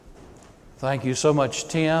Thank you so much,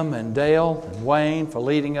 Tim and Dale and Wayne, for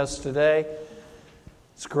leading us today.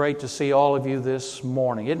 It's great to see all of you this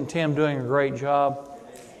morning. Isn't Tim doing a great job?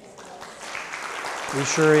 He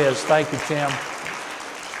sure is. Thank you, Tim.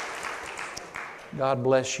 God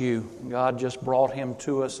bless you. God just brought him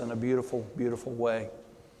to us in a beautiful, beautiful way.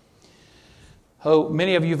 Oh,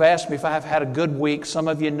 many of you have asked me if I've had a good week. Some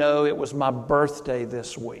of you know it was my birthday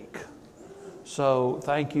this week. So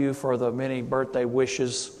thank you for the many birthday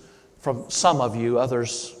wishes from some of you.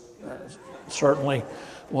 Others certainly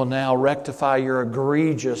will now rectify your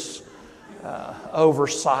egregious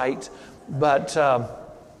oversight. But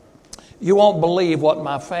you won't believe what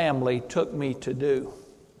my family took me to do.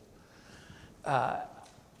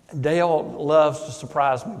 Dale loves to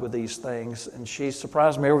surprise me with these things, and she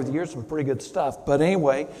surprised me over the years with some pretty good stuff. But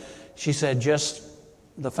anyway, she said, just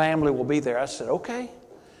the family will be there. I said, okay.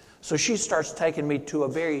 So she starts taking me to a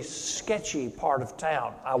very sketchy part of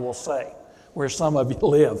town, I will say, where some of you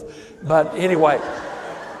live. But anyway,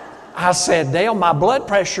 I said, Dale, my blood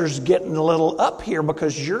pressure's getting a little up here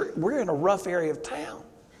because we're in a rough area of town.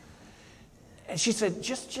 And she said,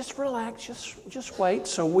 just relax, just wait.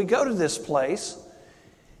 So we go to this place,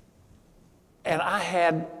 and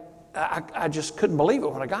I just couldn't believe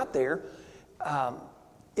it when I got there.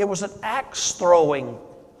 It was an axe throwing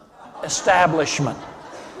establishment.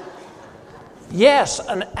 Yes,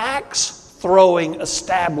 an axe throwing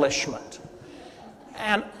establishment.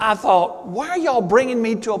 And I thought, why are y'all bringing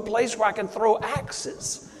me to a place where I can throw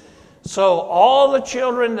axes? So all the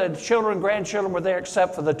children, grandchildren were there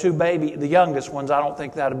except for the the youngest ones. I don't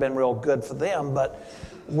think that would have been real good for them, but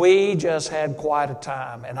we just had quite a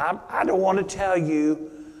time. And I don't want to tell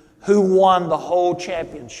you who won the whole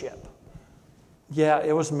championship. Yeah,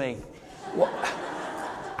 it was me. Well,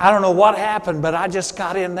 I don't know what happened, but I just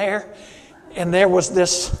got in there, and there was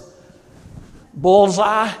this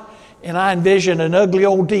bullseye, and I envisioned an ugly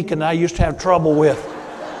old deacon I used to have trouble with.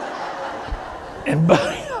 And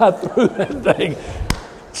I threw that thing,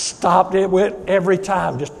 stopped it, went every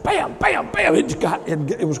time, just bam, bam, bam.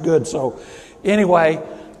 It was good. So anyway,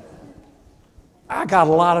 I got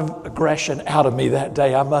a lot of aggression out of me that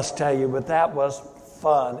day, I must tell you, but that was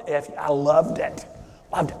fun. I loved it.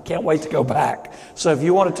 Can't wait to go back. So if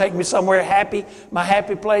you want to take me somewhere happy, my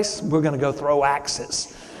happy place, we're going to go throw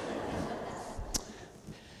axes.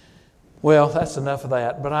 Well, that's enough of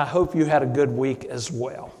that, but I hope you had a good week as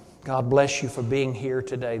well. God bless you for being here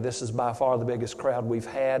today. This is by far the biggest crowd we've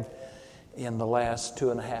had in the last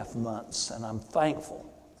 2.5 months, and I'm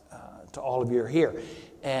thankful to all of you who are here.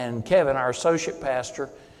 And Kevin, our associate pastor,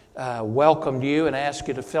 welcomed you and asked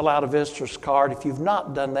you to fill out a visitor's card. If you've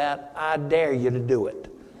not done that, I dare you to do it.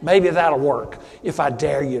 Maybe that'll work if I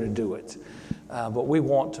dare you to do it. But we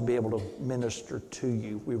want to be able to minister to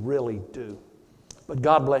you. We really do. But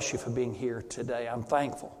God bless you for being here today. I'm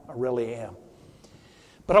thankful. I really am.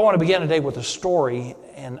 But I want to begin today with a story.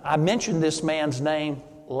 And I mentioned this man's name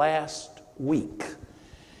last week.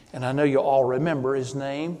 And I know you all remember his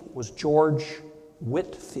name was George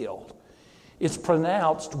Whitefield. It's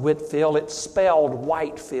pronounced Whitefield. It's spelled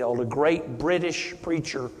Whitefield, a great British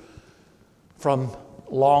preacher from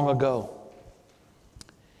long ago.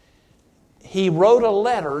 He wrote a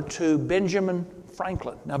letter to Benjamin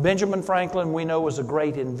Franklin. Now, Benjamin Franklin, we know, was a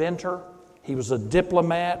great inventor. He was a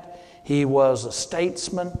diplomat. He was a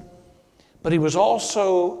statesman. But he was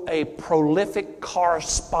also a prolific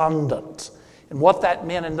correspondent. And what that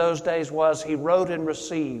meant in those days was he wrote and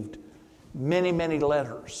received many, many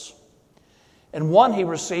letters. And one he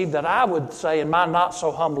received that I would say, in my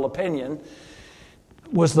not-so-humble opinion,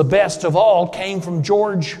 was the best of all, came from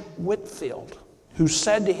George Whitefield, who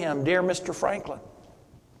said to him, "Dear Mr. Franklin,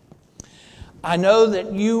 I know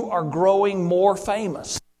that you are growing more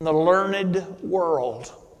famous in the learned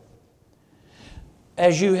world,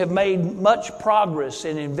 as you have made much progress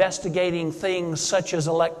in investigating things such as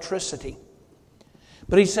electricity.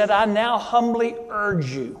 But," he said, "I now humbly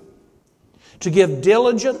urge you to give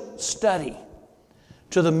diligent study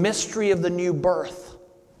to the mystery of the new birth.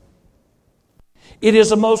 It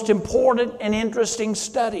is a most important and interesting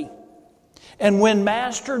study, and when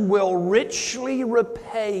mastered will richly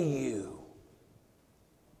repay you."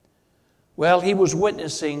 Well, he was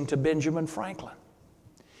witnessing to Benjamin Franklin,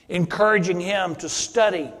 encouraging him to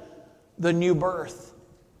study the new birth.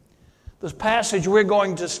 The passage we're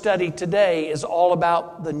going to study today is all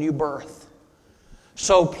about the new birth.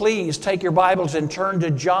 So please take your Bibles and turn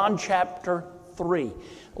to John chapter 3.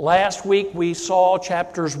 Last week we saw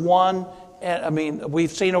chapters 1,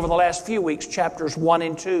 we've seen over the last few weeks chapters 1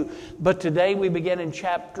 and 2. But today we begin in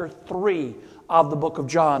chapter 3 of the book of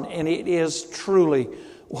John, and it is truly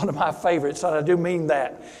one of my favorites, and I do mean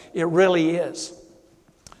that. It really is.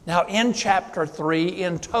 Now, in chapter 3,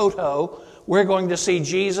 in toto, we're going to see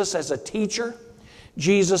Jesus as a teacher,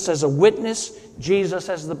 Jesus as a witness, Jesus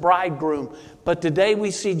as the bridegroom. But today we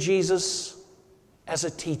see Jesus as a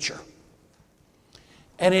teacher.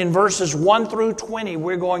 And in verses 1 through 20,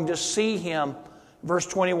 we're going to see him, verse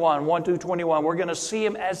 21, 1 through 21, we're going to see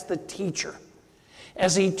him as the teacher,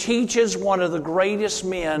 as he teaches one of the greatest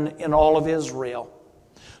men in all of Israel.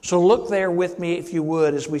 So look there with me, if you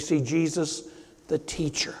would, as we see Jesus the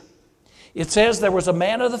teacher. It says there was a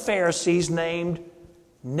man of the Pharisees named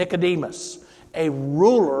Nicodemus, a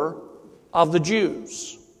ruler of the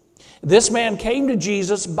Jews. This man came to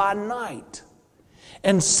Jesus by night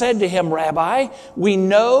and said to him, Rabbi, we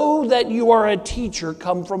know that you are a teacher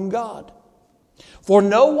come from God. For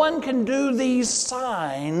no one can do these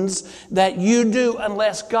signs that you do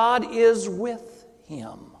unless God is with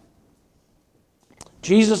him.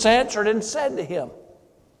 Jesus answered and said to him,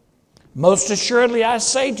 most assuredly I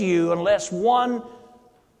say to you, unless one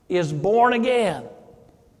is born again,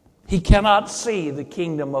 he cannot see the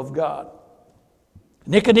kingdom of God.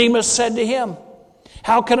 Nicodemus said to him,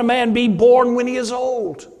 how can a man be born when he is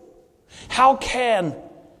old? How can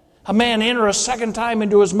a man enter a second time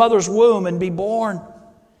into his mother's womb and be born?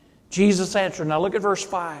 Jesus answered, now look at verse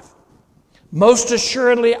 5. Most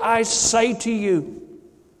assuredly I say to you,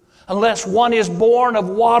 unless one is born of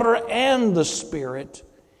water and the Spirit,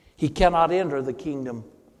 he cannot enter the kingdom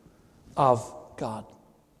of God.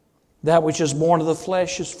 That which is born of the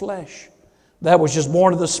flesh is flesh. That which is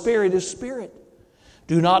born of the Spirit is spirit.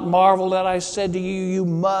 Do not marvel that I said to you, you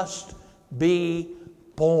must be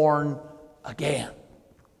born again.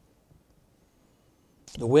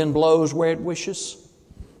 The wind blows where it wishes,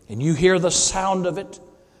 and you hear the sound of it,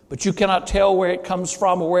 but you cannot tell where it comes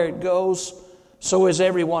from or where it goes. So is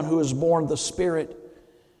everyone who is born of the Spirit.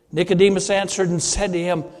 Nicodemus answered and said to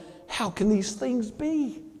him, how can these things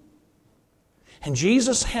be? And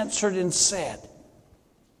Jesus answered and said,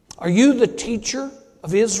 are you the teacher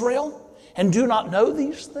of Israel and do not know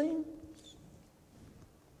these things?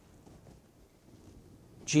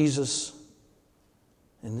 Jesus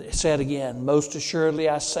said again, most assuredly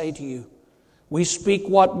I say to you, we speak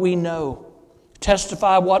what we know,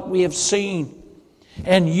 testify what we have seen,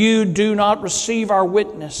 and you do not receive our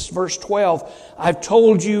witness. Verse 12, I've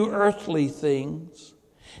told you earthly things,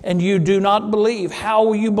 and you do not believe. How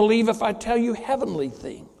will you believe if I tell you heavenly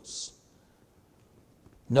things?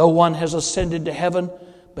 No one has ascended to heaven,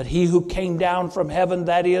 but he who came down from heaven,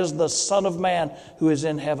 that is, the Son of Man who is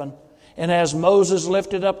in heaven. And as Moses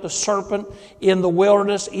lifted up the serpent in the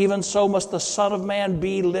wilderness, even so must the Son of Man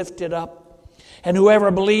be lifted up. And whoever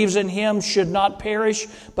believes in him should not perish,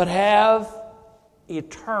 but have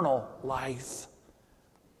eternal life.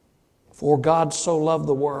 For God so loved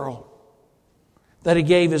the world that he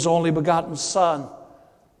gave his only begotten Son,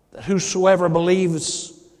 that whosoever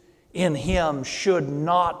believes in him should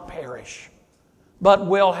not perish, but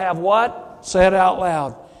will have what? Say it out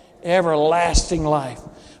loud. Everlasting life.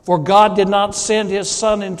 For God did not send his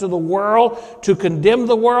Son into the world to condemn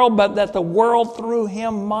the world, but that the world through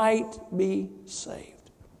him might be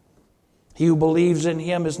saved. He who believes in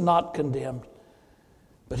him is not condemned,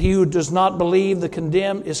 but he who does not believe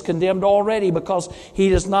is condemned already, because he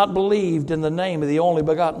does not believe in the name of the only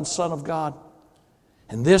begotten Son of God.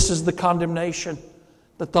 And this is the condemnation,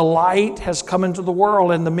 that the light has come into the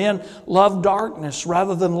world, and the men love darkness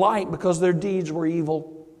rather than light, because their deeds were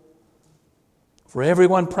evil. For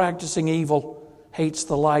everyone practicing evil hates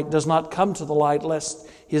the light, does not come to the light, lest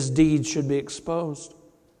his deeds should be exposed.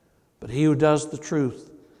 But he who does the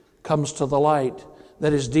truth comes to the light,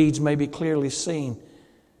 that his deeds may be clearly seen,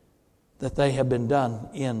 that they have been done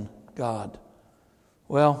in God.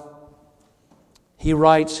 Well, he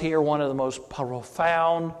writes here one of the most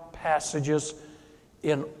profound passages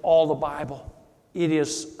in all the Bible. It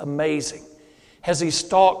is amazing. As he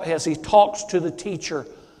talks to the teacher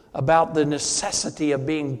about the necessity of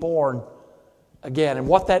being born again and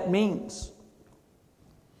what that means.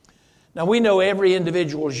 Now, we know every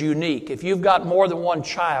individual is unique. If you've got more than one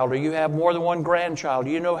child or you have more than one grandchild,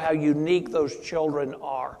 you know how unique those children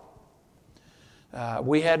are.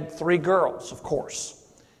 We had 3 girls, of course,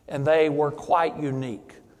 and they were quite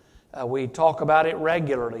unique. We talk about it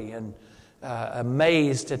regularly and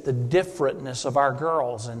amazed at the differentness of our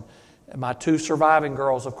girls. And my 2 surviving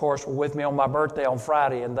girls, of course, were with me on my birthday on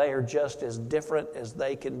Friday, and they are just as different as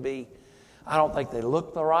they can be. I don't think they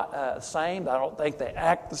look the same. I don't think they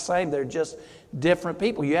act the same. They're just different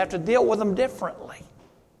people. You have to deal with them differently.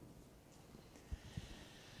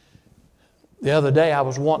 The other day I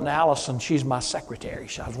was wanting Allison, she's my secretary,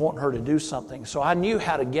 I was wanting her to do something, so I knew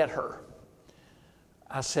how to get her.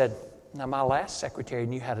 I said, now my last secretary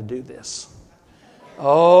knew how to do this.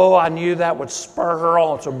 Oh, I knew that would spur her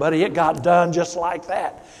on. So, buddy, it got done just like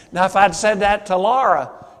that. Now, if I'd said that to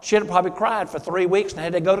Laura, she'd have probably cried for 3 weeks and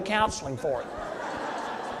had to go to counseling for it.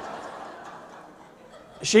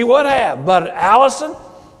 She would have. But Allison,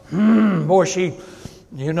 boy,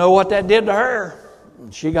 you know what that did to her.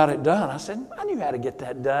 She got it done. I said, I knew how to get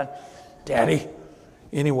that done, Daddy.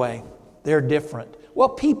 Anyway, they're different. Well,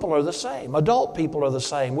 people are the same. Adult people are the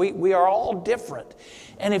same. We are all different.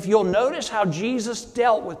 And if you'll notice how Jesus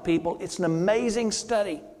dealt with people, it's an amazing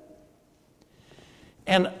study.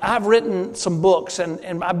 And I've written some books,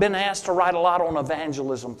 and I've been asked to write a lot on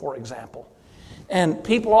evangelism, for example. And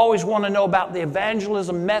people always want to know about the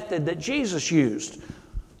evangelism method that Jesus used,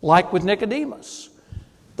 like with Nicodemus.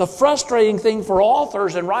 The frustrating thing for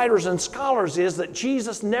authors and writers and scholars is that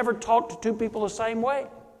Jesus never talked to two people the same way.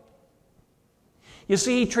 You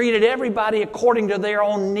see, he treated everybody according to their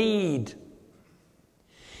own need.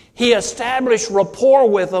 He established rapport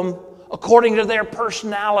with them according to their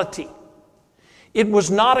personality. It was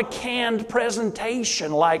not a canned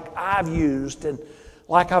presentation like I've used and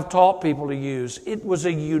like I've taught people to use. It was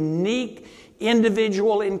a unique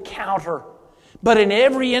individual encounter. But in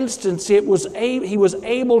every instance, he was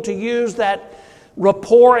able to use that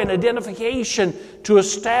rapport and identification to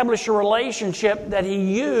establish a relationship that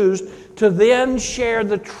he used to then share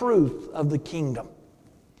the truth of the kingdom.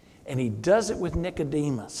 And he does it with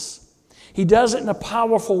Nicodemus. He does it in a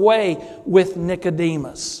powerful way with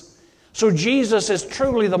Nicodemus. So Jesus is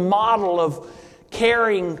truly the model of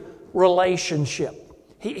caring relationship.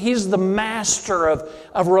 He's the master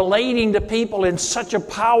of relating to people in such a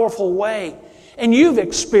powerful way. And you've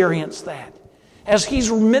experienced that. As he's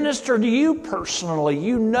ministered to you personally,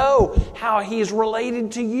 you know how he's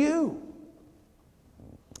related to you.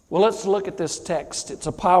 Well, let's look at this text. It's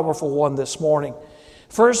a powerful one this morning.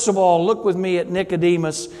 First of all, look with me at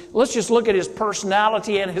Nicodemus. Let's just look at his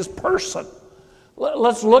personality and his person.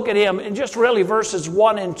 Let's look at him in just really verses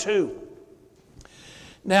 1 and 2.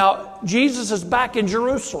 Now, Jesus is back in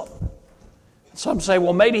Jerusalem. Some say,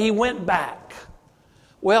 well, maybe he went back.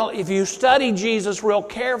 Well, if you study Jesus real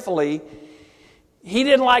carefully, he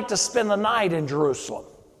didn't like to spend the night in Jerusalem.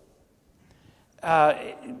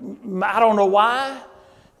 I don't know why.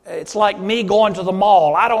 It's like me going to the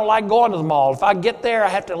mall. I don't like going to the mall. If I get there, I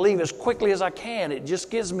have to leave as quickly as I can. It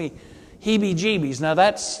just gives me heebie-jeebies. Now,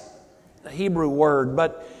 that's a Hebrew word,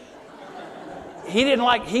 but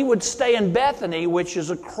he would stay in Bethany, which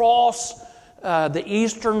is across the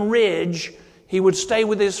eastern ridge. He would stay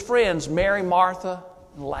with his friends, Mary, Martha,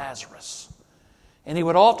 and Lazarus. And he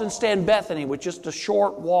would often stay in Bethany, which is just a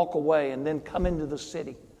short walk away, and then come into the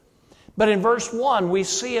city. But in verse 1, we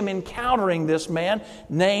see him encountering this man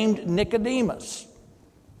named Nicodemus.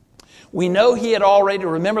 We know he had already,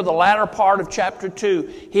 remember the latter part of chapter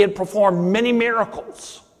 2, he had performed many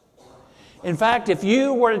miracles. In fact, if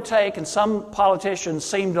you were to take, and some politicians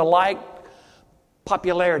seem to like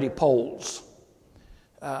popularity polls.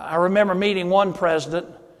 I remember meeting one president,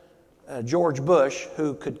 George Bush,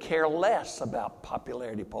 who could care less about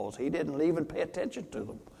popularity polls. He didn't even pay attention to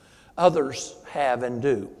them. Others have and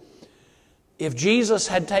do. If Jesus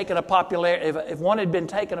had taken a popularity, if one had been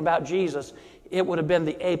taken about Jesus, it would have been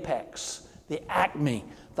the apex, the acme,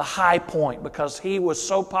 the high point, because he was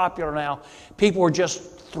so popular now. People were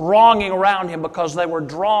just thronging around him because they were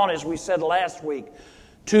drawn, as we said last week,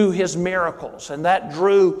 to his miracles. And that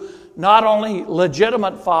drew not only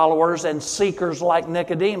legitimate followers and seekers like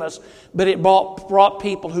Nicodemus, but it brought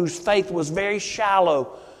people whose faith was very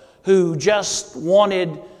shallow, who just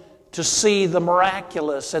wanted to see the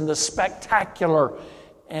miraculous and the spectacular,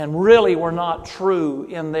 and really were not true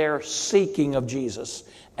in their seeking of Jesus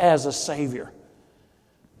as a Savior.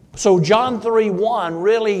 So John 3:1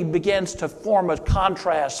 really begins to form a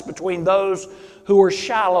contrast between those who are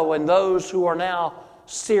shallow and those who are now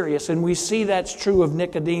serious. And we see that's true of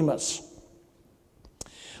Nicodemus.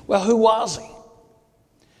 Well, who was he?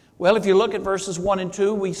 Well, if you look at verses 1 and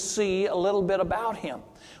 2, we see a little bit about him.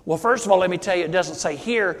 Well, first of all, let me tell you, it doesn't say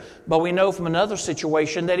here, but we know from another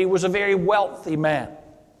situation that he was a very wealthy man.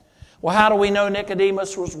 Well, how do we know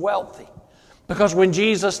Nicodemus was wealthy? Because when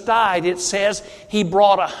Jesus died, it says he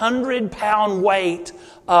brought 100-pound weight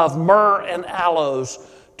of myrrh and aloes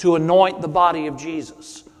to anoint the body of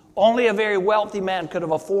Jesus. Only a very wealthy man could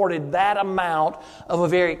have afforded that amount of a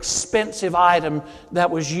very expensive item that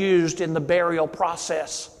was used in the burial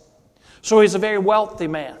process. So he's a very wealthy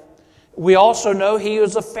man. We also know he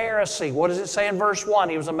was a Pharisee. What does it say in verse 1?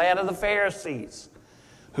 He was a man of the Pharisees.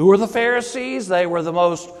 Who were the Pharisees? They were the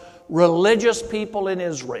most religious people in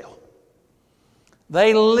Israel.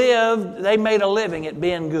 They made a living at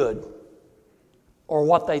being good, or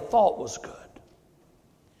what they thought was good.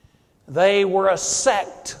 They were a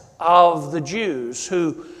sect of the Jews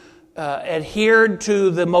who adhered to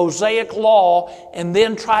the Mosaic Law and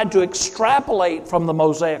then tried to extrapolate from the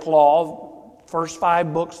Mosaic Law, first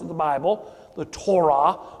 5 books of the Bible, the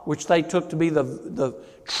Torah, which they took to be the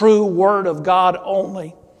true Word of God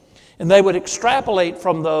only. And they would extrapolate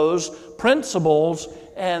from those principles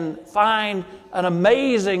and find an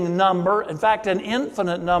amazing number, in fact, an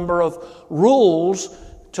infinite number of rules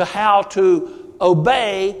to how to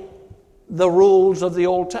obey the rules of the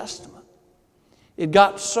Old Testament. It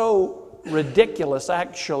got so ridiculous,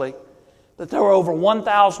 actually, that there were over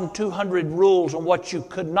 1,200 rules on what you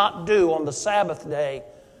could not do on the Sabbath day,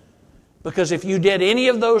 because if you did any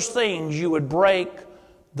of those things, you would break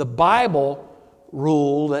the Bible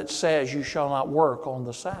rule that says you shall not work on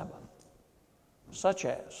the Sabbath. Such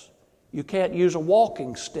as, you can't use a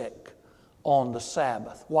walking stick on the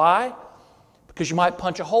Sabbath. Why? Because you might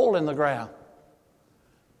punch a hole in the ground.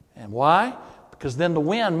 And why? Because then the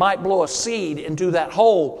wind might blow a seed into that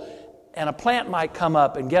hole and a plant might come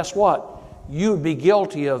up, and guess what? You would be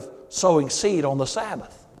guilty of sowing seed on the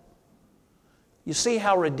Sabbath. You see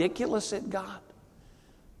how ridiculous it got?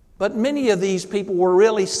 But many of these people were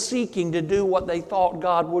really seeking to do what they thought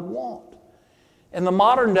God would want. And the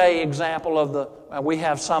modern day example of we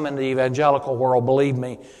have some in the evangelical world, believe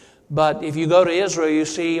me, but if you go to Israel, you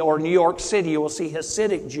see, or New York City, you will see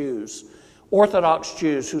Hasidic Jews, Orthodox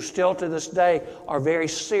Jews, who still to this day are very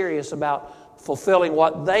serious about fulfilling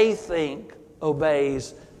what they think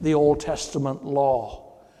obeys the Old Testament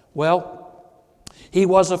law. Well, he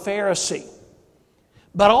was a Pharisee.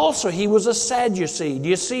 But also he was a Sadducee. Do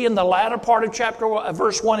you see in the latter part of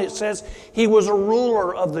verse 1, it says he was a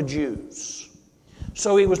ruler of the Jews.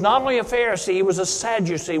 So he was not only a Pharisee, he was a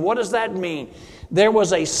Sadducee. What does that mean? There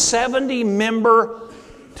was a 70-member,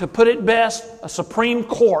 to put it best, a Supreme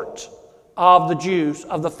Court of the Jews,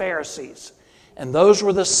 of the Pharisees. And those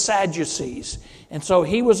were the Sadducees. And so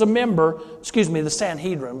he was a member, the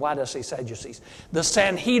Sanhedrin. Why did I say Sadducees? The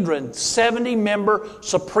Sanhedrin, 70-member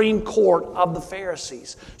Supreme Court of the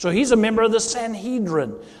Pharisees. So he's a member of the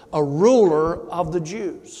Sanhedrin, a ruler of the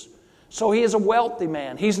Jews. So he is a wealthy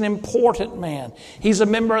man. He's an important man. He's a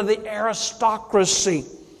member of the aristocracy.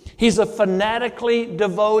 He's a fanatically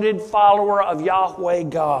devoted follower of Yahweh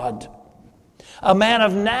God. A man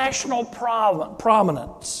of national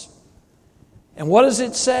prominence. And what does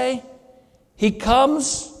it say? He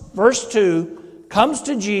comes, verse 2, comes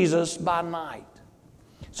to Jesus by night.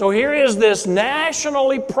 So here is this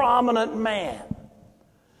nationally prominent man,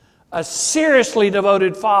 a seriously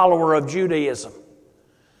devoted follower of Judaism,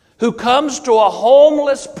 who comes to a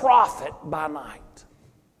homeless prophet by night.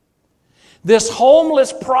 This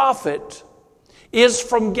homeless prophet is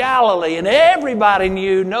from Galilee, and everybody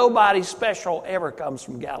knew nobody special ever comes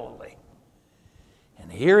from Galilee.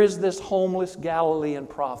 And here is this homeless Galilean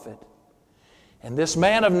prophet. And this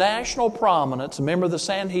man of national prominence, a member of the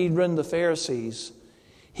Sanhedrin, the Pharisees,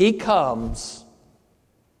 he comes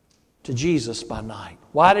to Jesus by night.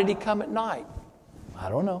 Why did he come at night? I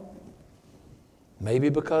don't know. Maybe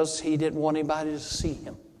because he didn't want anybody to see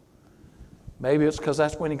him. Maybe it's because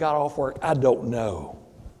that's when he got off work. I don't know.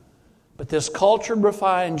 But this cultured,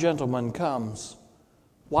 refined gentleman comes.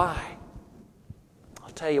 Why? I'll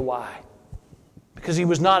tell you why. Because he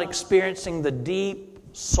was not experiencing the deep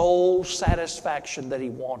soul satisfaction that he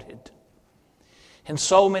wanted. And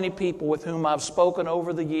so many people with whom I've spoken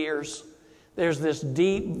over the years, there's this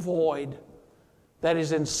deep void that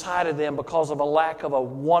is inside of them because of a lack of a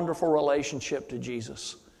wonderful relationship to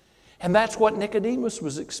Jesus. And that's what Nicodemus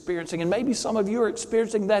was experiencing. And maybe some of you are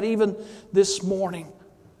experiencing that even this morning.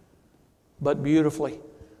 But beautifully,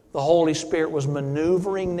 the Holy Spirit was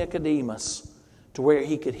maneuvering Nicodemus to where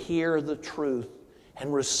he could hear the truth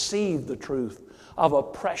and receive the truth of a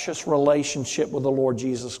precious relationship with the Lord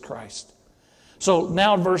Jesus Christ. So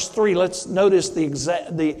now in verse 3, let's notice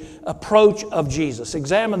the approach of Jesus.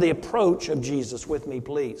 Examine the approach of Jesus with me,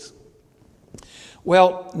 please.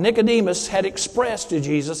 Well, Nicodemus had expressed to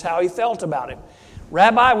Jesus how he felt about him.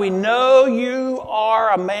 Rabbi, we know you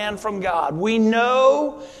are a man from God. We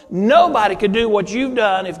know nobody could do what you've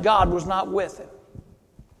done if God was not with him.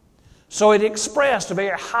 So it expressed a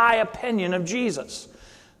very high opinion of Jesus,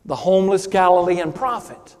 the homeless Galilean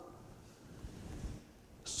prophet.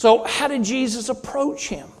 So how did Jesus approach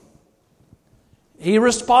him? He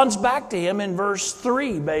responds back to him in verse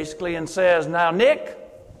 3, basically, and says, now, Nick,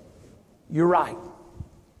 you're right.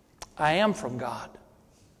 I am from God.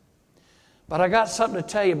 But I got something to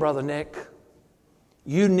tell you, Brother Nick.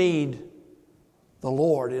 You need the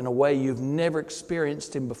Lord in a way you've never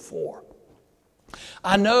experienced Him before.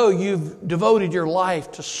 I know you've devoted your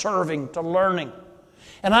life to serving, to learning.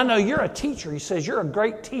 And I know you're a teacher. He says you're a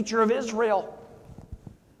great teacher of Israel.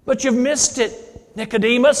 But you've missed it,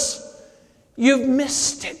 Nicodemus. You've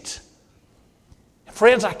missed it.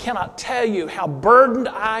 Friends, I cannot tell you how burdened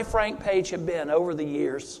I, Frank Page, have been over the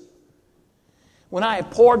years. When I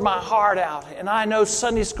have poured my heart out, and I know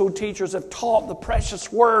Sunday school teachers have taught the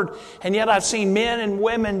precious Word, and yet I've seen men and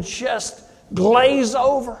women just glaze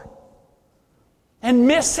over and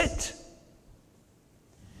miss it.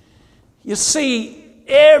 You see,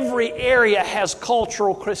 every area has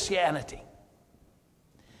cultural Christianity.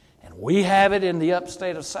 And we have it in the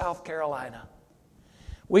upstate of South Carolina.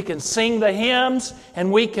 We can sing the hymns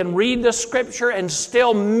and we can read the Scripture and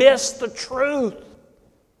still miss the truth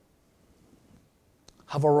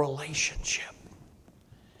of a relationship.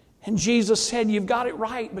 And Jesus said, you've got it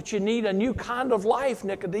right, but you need a new kind of life,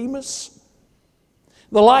 Nicodemus.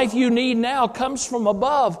 The life you need now comes from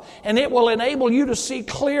above, and it will enable you to see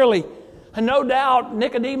clearly. And no doubt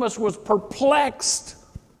Nicodemus was perplexed.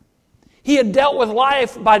 He had dealt with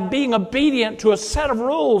life by being obedient to a set of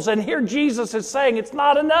rules, and here Jesus is saying it's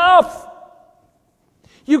not enough.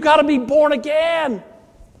 You've got to be born again.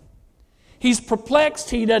 He's perplexed.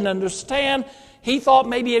 He doesn't understand. He thought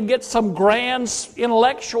maybe he'd get some grand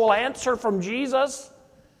intellectual answer from Jesus,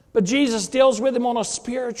 but Jesus deals with him on a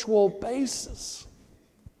spiritual basis.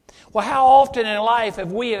 Well, how often in life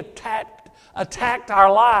have we attacked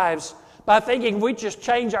our lives by thinking if we just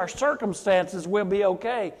change our circumstances, we'll be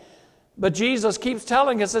okay? But Jesus keeps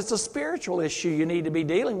telling us it's a spiritual issue you need to be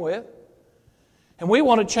dealing with. And we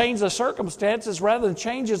want to change the circumstances rather than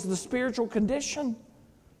change the spiritual condition.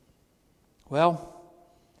 Well,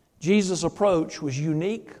 Jesus' approach was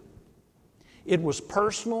unique, it was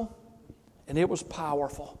personal, and it was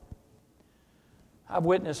powerful. I've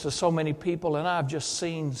witnessed to so many people, and I've just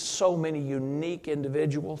seen so many unique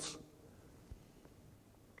individuals.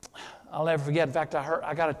 I'll never forget. In fact,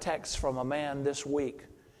 I got a text from a man this week.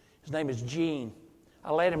 His name is Gene.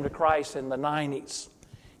 I led him to Christ in the 90s.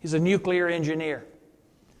 He's a nuclear engineer.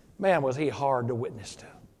 Man, was he hard to witness to.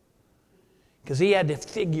 Because he had to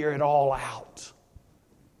figure it all out.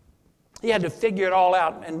 He had to figure it all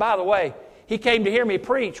out. And by the way, he came to hear me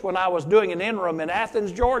preach when I was doing an interim in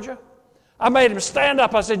Athens, Georgia. I made him stand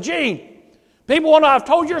up. I said, Gene, people want to know, I've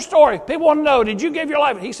told your story. People want to know, did you give your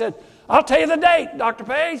life? And he said, I'll tell you the date, Dr.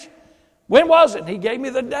 Page. When was it? And he gave me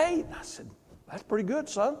the date. And I said, that's pretty good,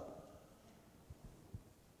 son.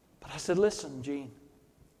 But I said, listen, Gene,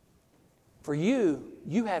 for you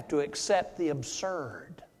have to accept the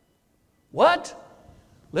absurd. What?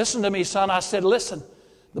 Listen to me, son. I said, listen,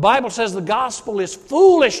 the Bible says the gospel is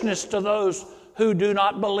foolishness to those who do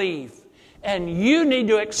not believe. And you need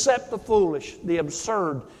to accept the foolish, the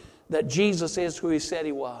absurd, that Jesus is who He said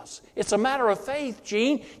He was. It's a matter of faith,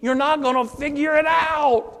 Gene. You're not going to figure it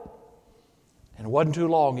out. And it wasn't too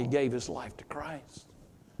long He gave His life to Christ.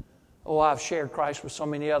 Oh, I've shared Christ with so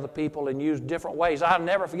many other people and used different ways. I'll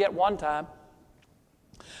never forget one time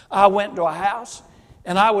I went to a house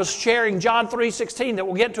and I was sharing John 3:16 that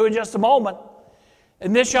we'll get to in just a moment.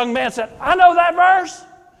 And this young man said, I know that verse.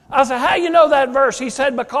 I said, how do you know that verse? He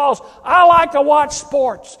said, because I like to watch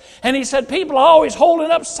sports. And he said, people are always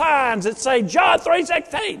holding up signs that say John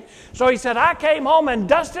 3:16. So he said, I came home and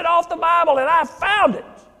dusted off the Bible and I found it.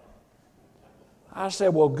 I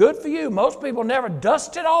said, well, good for you. Most people never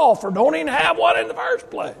dust it off or don't even have one in the first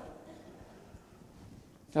place.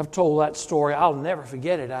 I've told that story. I'll never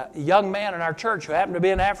forget it. A young man in our church who happened to be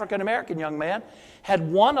an African-American young man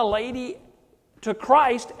had won a lady to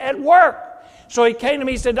Christ at work. So he came to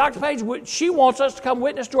me and said, Dr. Page, she wants us to come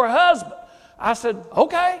witness to her husband. I said,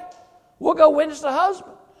 okay, we'll go witness to the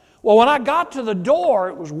husband. Well, when I got to the door,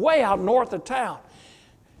 it was way out north of town.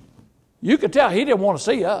 You could tell he didn't want to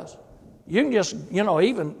see us. You can just,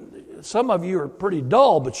 even some of you are pretty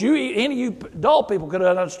dull, but any of you dull people could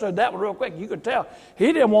have understood that one real quick. You could tell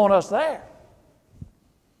he didn't want us there.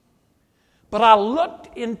 But I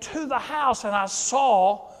looked into the house and I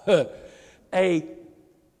saw a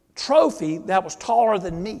trophy that was taller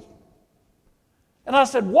than me. And I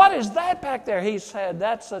said, what is that back there? He said,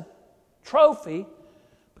 that's a trophy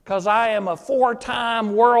because I am a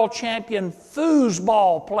 4-time world champion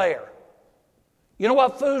foosball player. You know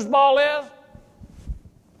what foosball is?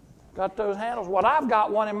 Got those handles? Well, I've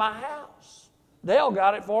got one in my house. Dale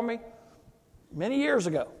got it for me many years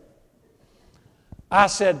ago. I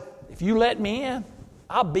said, if you let me in,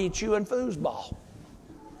 I'll beat you in foosball.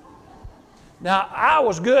 Now, I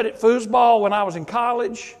was good at foosball when I was in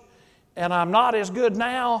college, and I'm not as good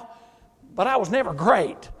now, but I was never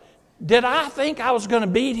great. Did I think I was going to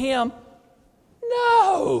beat him?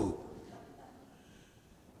 No.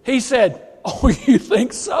 He said, "Oh, you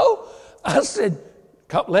think so?" I said,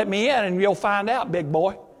 "Come, let me in and you'll find out, big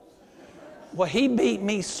boy." Well, he beat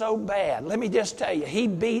me so bad. Let me just tell you, he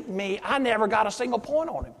beat me. I never got a single point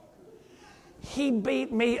on him. He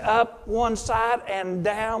beat me up one side and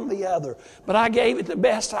down the other. But I gave it the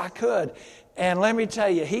best I could. And let me tell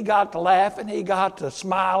you, he got to laughing. He got to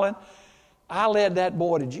smiling. I led that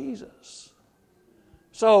boy to Jesus.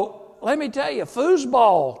 So let me tell you,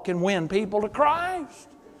 foosball can win people to Christ.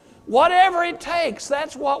 Whatever it takes,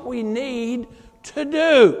 that's what we need to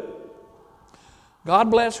do.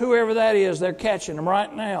 God bless whoever that is. They're catching them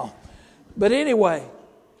right now. But anyway,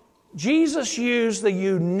 Jesus used the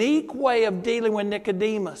unique way of dealing with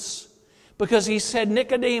Nicodemus, because he said,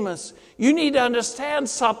 "Nicodemus, you need to understand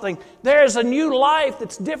something. There is a new life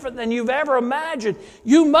that's different than you've ever imagined.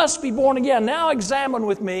 You must be born again." Now examine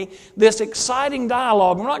with me this exciting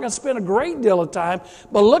dialogue. We're not going to spend a great deal of time,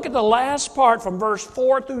 but look at the last part from verse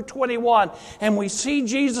 4 through 21, and we see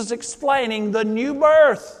Jesus explaining the new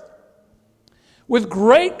birth. With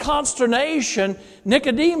great consternation,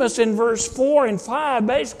 Nicodemus in verse 4 and 5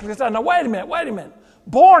 basically said, "Now wait a minute,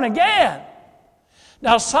 born again."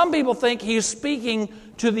 Now some people think he's speaking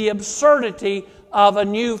to the absurdity of a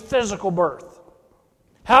new physical birth.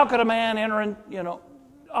 How could a man enter in,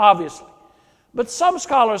 obviously. But some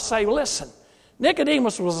scholars say, listen,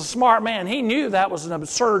 Nicodemus was a smart man. He knew that was an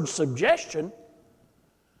absurd suggestion,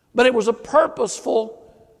 but it was a purposeful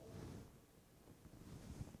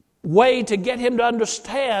way to get him to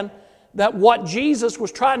understand that what Jesus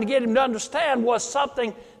was trying to get him to understand was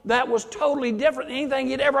something that was totally different than anything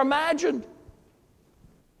he'd ever imagined.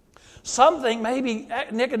 Something maybe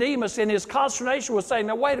Nicodemus in his consternation was saying,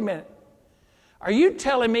 "Now wait a minute. Are you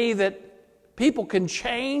telling me that people can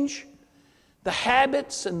change the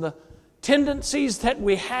habits and the tendencies that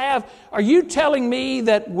we have? Are you telling me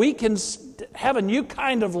that we can have a new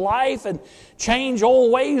kind of life and change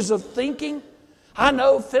old ways of thinking? I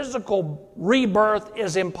know physical rebirth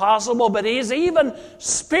is impossible, but is even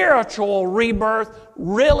spiritual rebirth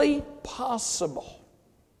really possible?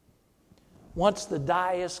 Once the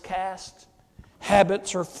die is cast,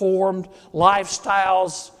 habits are formed,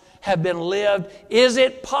 lifestyles have been lived, is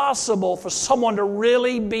it possible for someone to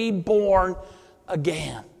really be born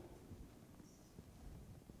again?"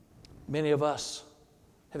 Many of us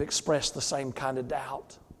have expressed the same kind of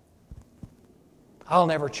doubt. I'll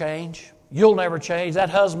never change. You'll never change. That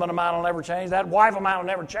husband of mine will never change. That wife of mine will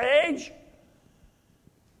never change.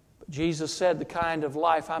 But Jesus said the kind of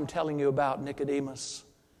life I'm telling you about, Nicodemus,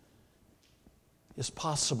 is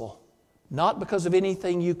possible. Not because of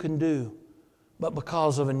anything you can do, but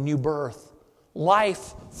because of a new birth.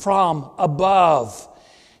 Life from above.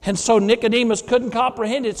 And so Nicodemus couldn't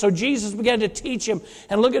comprehend it. So Jesus began to teach him.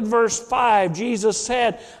 And look at verse 5. Jesus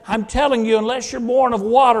said, "I'm telling you, unless you're born of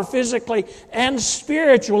water physically and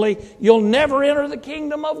spiritually, you'll never enter the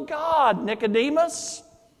kingdom of God, Nicodemus."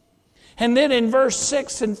 And then in verse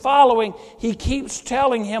 6 and following, he keeps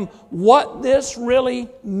telling him what this really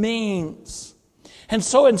means. And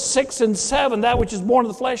so in 6 and 7, that which is born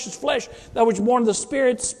of the flesh is flesh, that which is born of the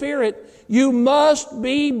spirit, spirit. You must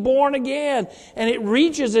be born again. And it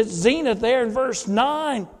reaches its zenith there in verse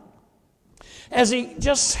 9. As he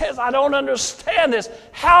just says, "I don't understand this.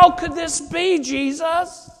 How could this be,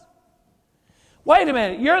 Jesus?" Wait a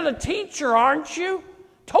minute, you're the teacher, aren't you?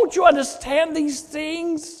 Don't you understand these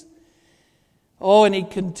things? Oh, and he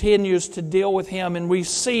continues to deal with him. And we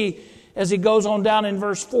see, as he goes on down in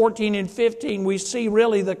verse 14 and 15, we see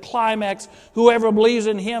really the climax. Whoever believes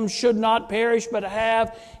in him should not perish, but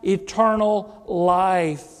have eternal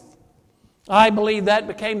life. I believe that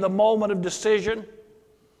became the moment of decision.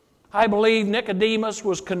 I believe Nicodemus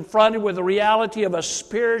was confronted with the reality of a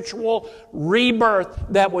spiritual rebirth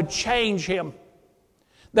that would change him,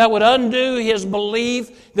 that would undo his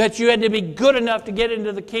belief that you had to be good enough to get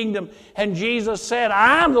into the kingdom. And Jesus said,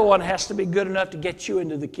 "I'm the one that has to be good enough to get you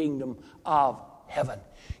into the kingdom of heaven.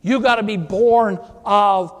 You've got to be born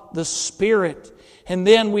of the Spirit." And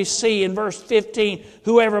then we see in verse 15,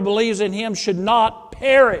 "Whoever believes in him should not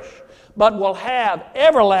perish, but will have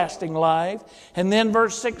everlasting life." And then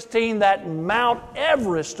verse 16, that Mount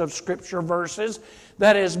Everest of Scripture verses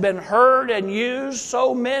that has been heard and used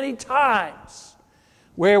so many times,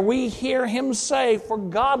 where we hear him say, "For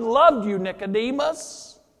God loved you,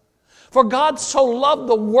 Nicodemus. For God so loved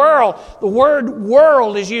the world." The word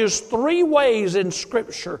world is used 3 ways in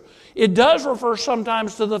Scripture. It does refer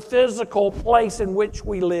sometimes to the physical place in which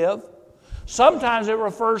we live. Sometimes it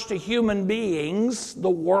refers to human beings, the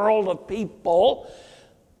world of people.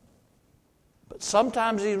 But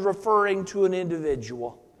sometimes he's referring to an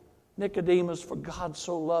individual. Nicodemus, for God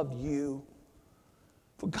so loved you,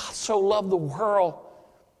 for God so loved the world,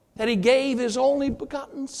 that he gave his only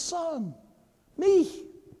begotten Son, me,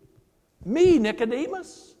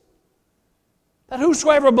 Nicodemus, that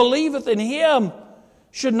whosoever believeth in him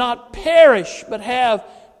should not perish, but have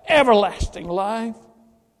everlasting life.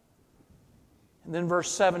 And then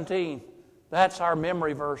verse 17, that's our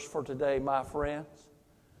memory verse for today, my friends.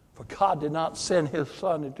 For God did not send his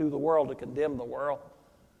Son into the world to condemn the world.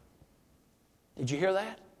 Did you hear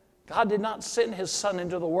that? God did not send his Son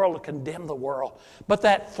into the world to condemn the world, but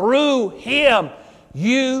that through him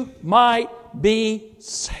you might be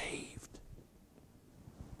saved.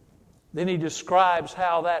 Then he describes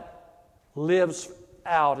how that lives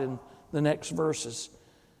out in the next verses.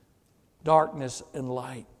 Darkness and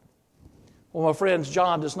light. Well, my friends,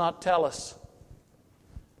 John does not tell us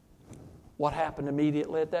what happened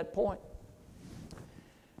immediately at that point.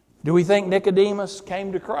 Do we think Nicodemus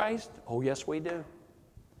came to Christ? Oh, yes, we do.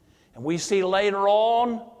 And we see later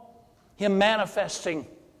on him manifesting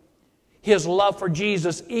his love for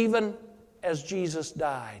Jesus even as Jesus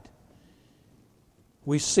died.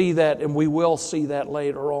 We see that, and we will see that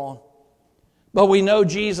later on. But we know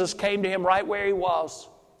Jesus came to him right where he was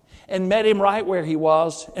and met him right where he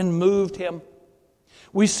was and moved him.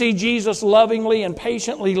 We see Jesus lovingly and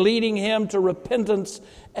patiently leading him to repentance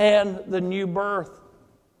and the new birth.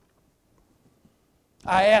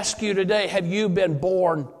 I ask you today, have you been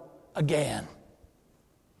born again?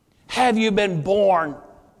 Have you been born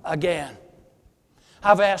again?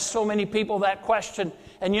 I've asked so many people that question,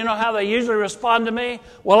 and you know how they usually respond to me?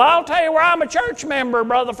 Well, I'll tell you where I'm a church member,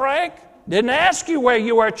 Brother Frank. Didn't ask you where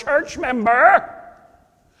you were a church member.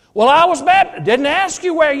 Well, I was baptized. Didn't ask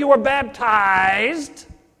you where you were baptized.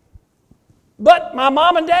 But my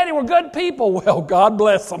mom and daddy were good people. Well, God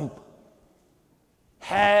bless them.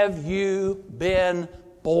 Have you been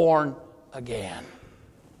born again?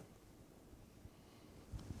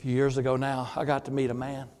 A few years ago now, I got to meet a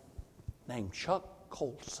man named Chuck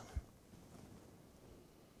Colson.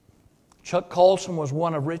 Chuck Colson was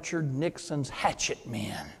one of Richard Nixon's hatchet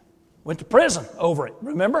men. Went to prison over it,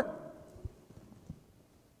 remember?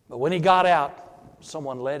 But when he got out,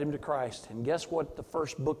 someone led him to Christ. And guess what the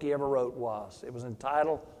first book he ever wrote was? It was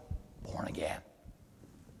entitled Born Again.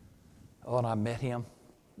 Oh, and I met him.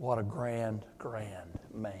 What a grand, grand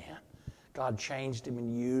man. God changed him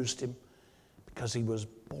and used him because he was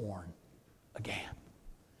born again.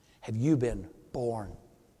 Have you been born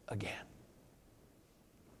again?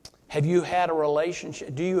 Have you had a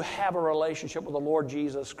relationship? Do you have a relationship with the Lord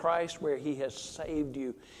Jesus Christ where he has saved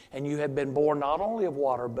you and you have been born not only of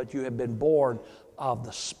water, but you have been born of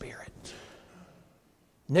the Spirit?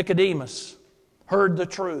 Nicodemus heard the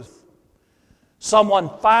truth. Someone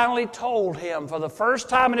finally told him for the first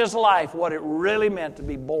time in his life what it really meant to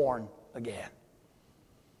be born again.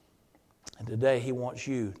 And today he wants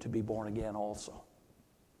you to be born again also.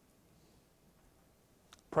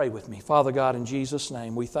 Pray with me. Father God, in Jesus'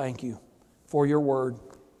 name, we thank you for your word.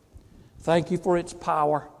 Thank you for its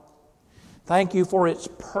power. Thank you for its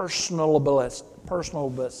personalness.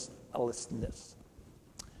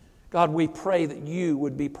 God, we pray that you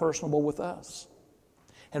would be personable with us.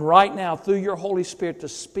 And right now, through your Holy Spirit, to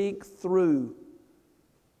speak through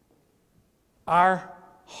our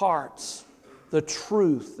hearts the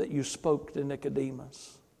truth that you spoke to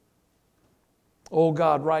Nicodemus. Oh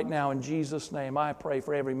God, right now in Jesus' name, I pray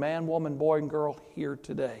for every man, woman, boy, and girl here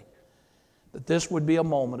today that this would be a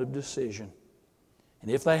moment of decision.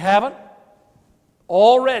 And if they haven't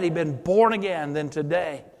already been born again, then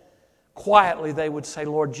today, quietly they would say,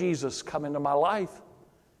 Lord Jesus, come into my life.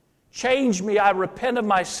 Change me. I repent of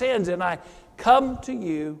my sins and I come to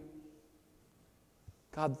you.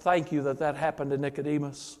 God, thank you that that happened to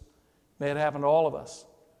Nicodemus. May it happen to all of us.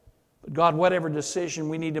 But God, whatever decision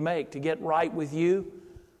we need to make to get right with you,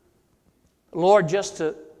 Lord, just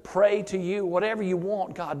to pray to you, whatever you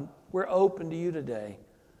want, God, we're open to you today.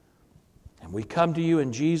 And we come to you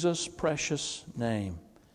in Jesus' precious name.